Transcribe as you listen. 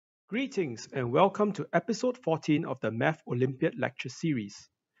Greetings and welcome to episode 14 of the Math Olympiad Lecture series.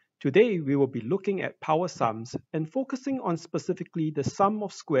 Today we will be looking at power sums and focusing on specifically the sum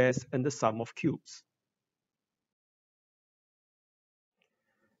of squares and the sum of cubes.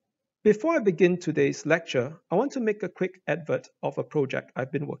 Before I begin today's lecture, I want to make a quick advert of a project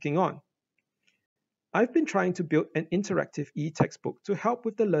I've been working on. I've been trying to build an interactive e-textbook to help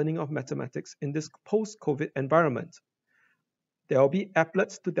with the learning of mathematics in this post-COVID environment. There will be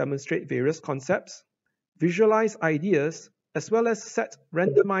applets to demonstrate various concepts, visualize ideas, as well as set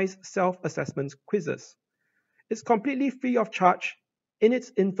randomized self-assessment quizzes. It's completely free of charge in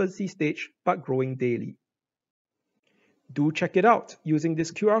its infancy stage, but growing daily. Do check it out using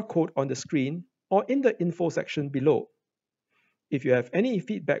this QR code on the screen or in the info section below. If you have any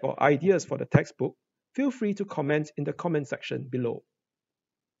feedback or ideas for the textbook, feel free to comment in the comment section below.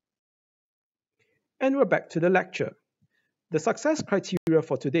 And we're back to the lecture. The success criteria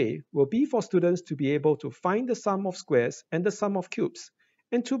for today will be for students to be able to find the sum of squares and the sum of cubes,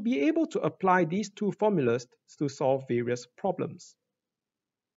 and to be able to apply these two formulas to solve various problems.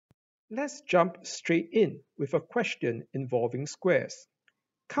 Let's jump straight in with a question involving squares.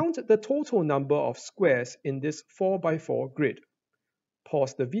 Count the total number of squares in this 4x4 grid.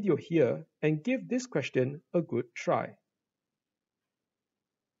 Pause the video here and give this question a good try.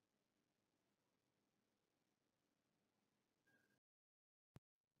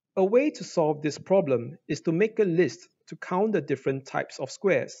 A way to solve this problem is to make a list to count the different types of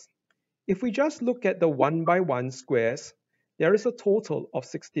squares. If we just look at the 1x1 squares, there is a total of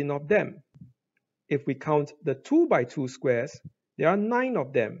 16 of them. If we count the 2x2 squares, there are 9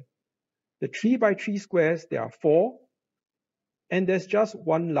 of them. The 3x3 squares, there are 4, and there's just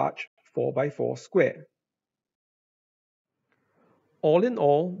one large 4x4 square. All in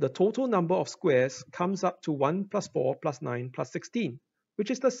all, the total number of squares comes up to 1 plus 4 plus 9 plus 16. Which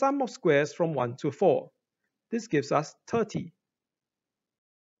is the sum of squares from 1 to 4. This gives us 30.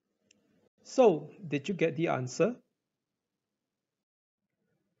 So, did you get the answer?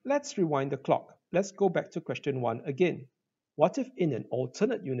 Let's rewind the clock. Let's go back to question 1 again. What if in an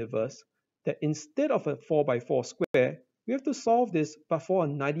alternate universe that instead of a 4x4 square, we have to solve this but for a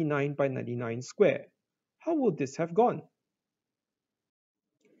 99 by 99 square? How would this have gone?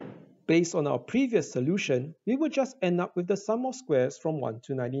 Based on our previous solution, we would just end up with the sum of squares from 1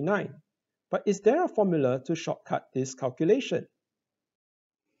 to 99. But is there a formula to shortcut this calculation?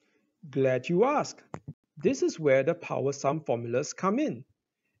 Glad you asked. This is where the power sum formulas come in.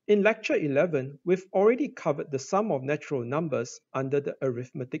 In lecture 11, we've already covered the sum of natural numbers under the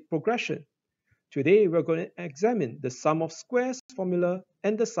arithmetic progression. Today, we're going to examine the sum of squares formula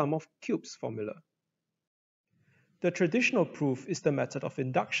and the sum of cubes formula. The traditional proof is the method of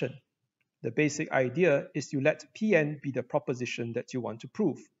induction. The basic idea is you let Pn be the proposition that you want to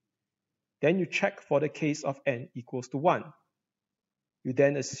prove. Then you check for the case of n equals to 1. You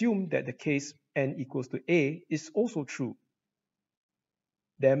then assume that the case n equals to a is also true.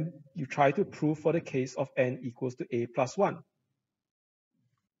 Then you try to prove for the case of n equals to a plus 1.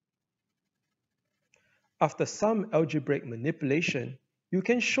 After some algebraic manipulation, you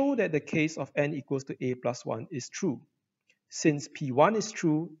can show that the case of n equals to a plus 1 is true. Since P1 is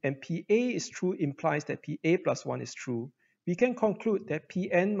true and PA is true implies that PA plus 1 is true, we can conclude that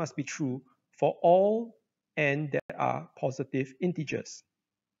Pn must be true for all n that are positive integers.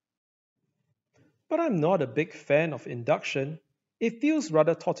 But I'm not a big fan of induction. It feels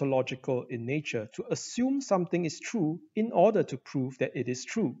rather tautological in nature to assume something is true in order to prove that it is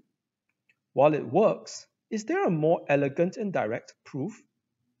true. While it works, is there a more elegant and direct proof?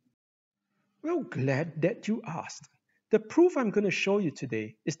 Well, glad that you asked. The proof I'm going to show you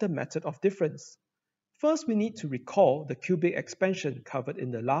today is the method of difference. First, we need to recall the cubic expansion covered in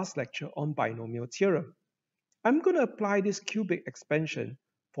the last lecture on binomial theorem. I'm going to apply this cubic expansion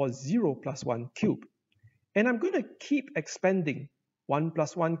for 0 plus 1 cube. And I'm going to keep expanding 1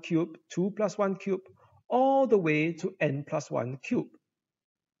 plus 1 cube, 2 plus 1 cube, all the way to n plus 1 cube.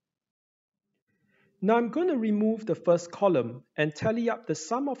 Now I'm going to remove the first column and tally up the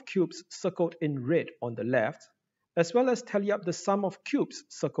sum of cubes circled in red on the left, as well as tally up the sum of cubes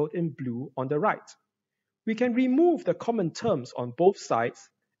circled in blue on the right. We can remove the common terms on both sides,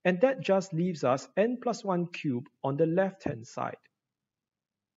 and that just leaves us n plus 1 cube on the left-hand side.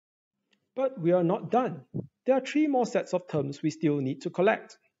 But we are not done. There are 3 more sets of terms we still need to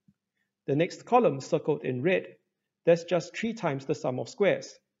collect. The next column circled in red, that's just 3 times the sum of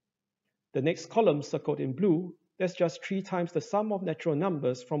squares. The next column circled in blue, that's just 3 times the sum of natural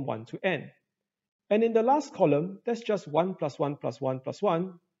numbers from 1 to n. And in the last column, that's just 1 plus 1 plus 1 plus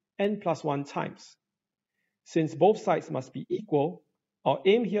 1, n plus 1 times. Since both sides must be equal, Our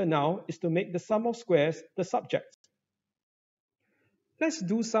aim here now is to make the sum of squares the subject. Let's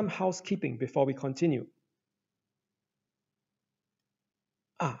do some housekeeping before we continue.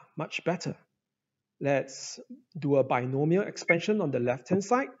 Much better. Let's do a binomial expansion on the left-hand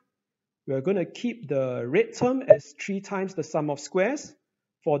side. We're going to keep the red term as 3 times the sum of squares.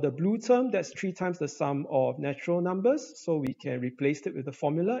 For the blue term, that's 3 times the sum of natural numbers. So we can replace it with the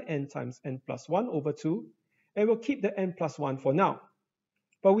formula n times n plus 1 over 2. And we'll keep the n plus 1 for now.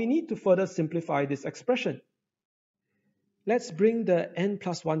 But we need to further simplify this expression. Let's bring the n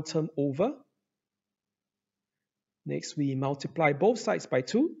plus 1 term over. Next, we multiply both sides by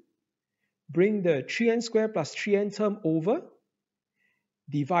 2. Bring the 3n squared plus 3n term over.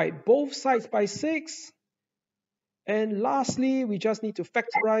 Divide both sides by 6. And lastly, we just need to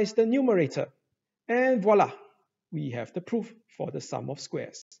factorize the numerator. And voila, we have the proof for the sum of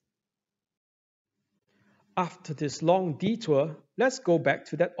squares. After this long detour, let's go back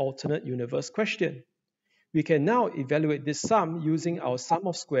to that alternate universe question. We can now evaluate this sum using our sum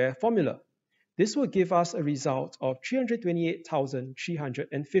of square formula. This will give us a result of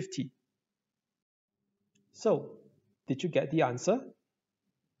 328,350. So, did you get the answer?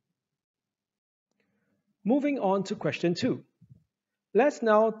 Moving on to question 2. Let's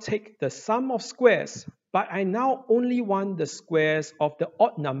now take the sum of squares, but I now only want the squares of the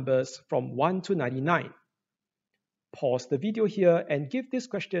odd numbers from 1 to 99. Pause the video here and give this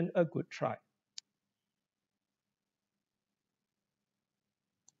question a good try.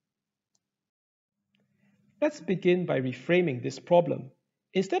 Let's begin by reframing this problem.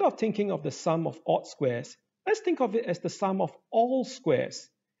 Instead of thinking of the sum of odd squares, let's think of it as the sum of all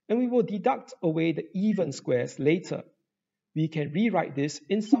squares, and we will deduct away the even squares later. We can rewrite this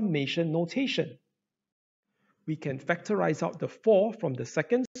in summation notation. We can factorize out the 4 from the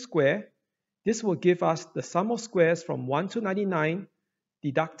second square. This will give us the sum of squares from 1 to 99,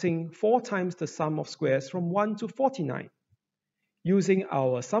 deducting 4 times the sum of squares from 1 to 49. Using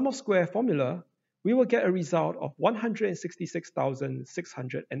our sum of square formula, we will get a result of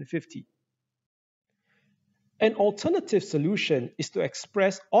 166,650. An alternative solution is to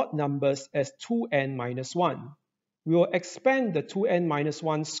express odd numbers as 2n minus 1. We will expand the 2n minus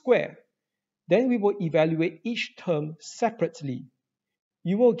 1 square. Then we will evaluate each term separately.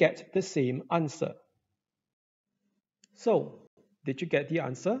 You will get the same answer. So, did you get the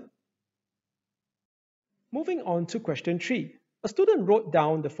answer? Moving on to question 3. A student wrote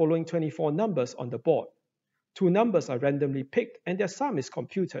down the following 24 numbers on the board. 2 numbers are randomly picked and their sum is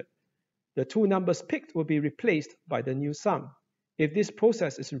computed. The 2 numbers picked will be replaced by the new sum. If this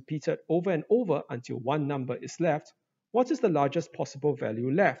process is repeated over and over until 1 number is left, what is the largest possible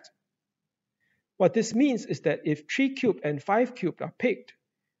value left? What this means is that if 3 cubed and 5 cubed are picked,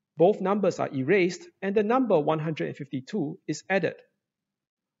 both numbers are erased and the number 152 is added.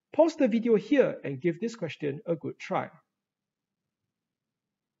 Pause the video here and give this question a good try.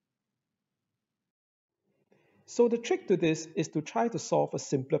 So the trick to this is to try to solve a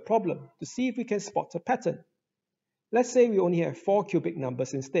simpler problem to see if we can spot a pattern. Let's say we only have 4 cubic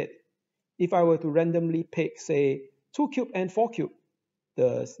numbers instead. If I were to randomly pick, say, 2 cubed and 4 cubed,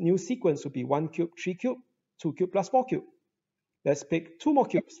 the new sequence would be 1 cubed, 3 cubed, 2 cubed plus 4 cubed. Let's pick 2 more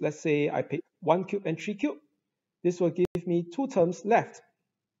cubes. Let's say I pick 1 cube and 3 cubed. This will give me 2 terms left.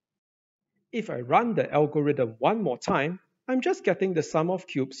 If I run the algorithm one more time, I'm just getting the sum of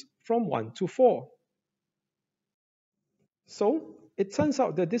cubes from 1 to 4. So, it turns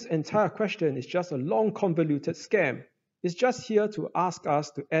out that this entire question is just a long convoluted scam. It's just here to ask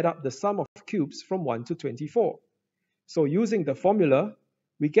us to add up the sum of cubes from 1 to 24. So using the formula,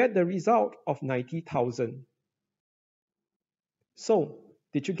 we get the result of 90,000. So,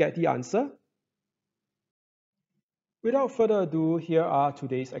 did you get the answer? Without further ado, here are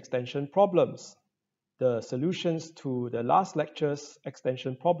today's extension problems. The solutions to the last lecture's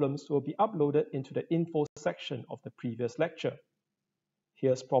extension problems will be uploaded into the info section of the previous lecture.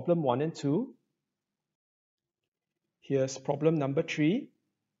 Here's problem 1 and 2. Here's problem number 3.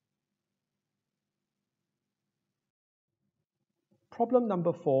 Problem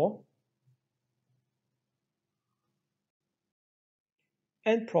number 4.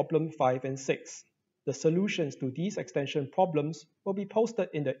 And problem 5 and 6. The solutions to these extension problems will be posted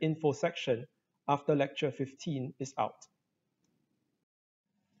in the info section after lecture 15 is out.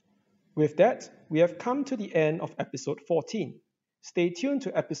 With that, we have come to the end of episode 14. Stay tuned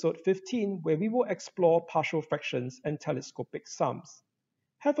to episode 15 where we will explore partial fractions and telescopic sums.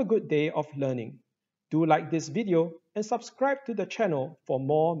 Have a good day of learning. Do like this video and subscribe to the channel for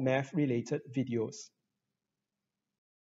more math-related videos.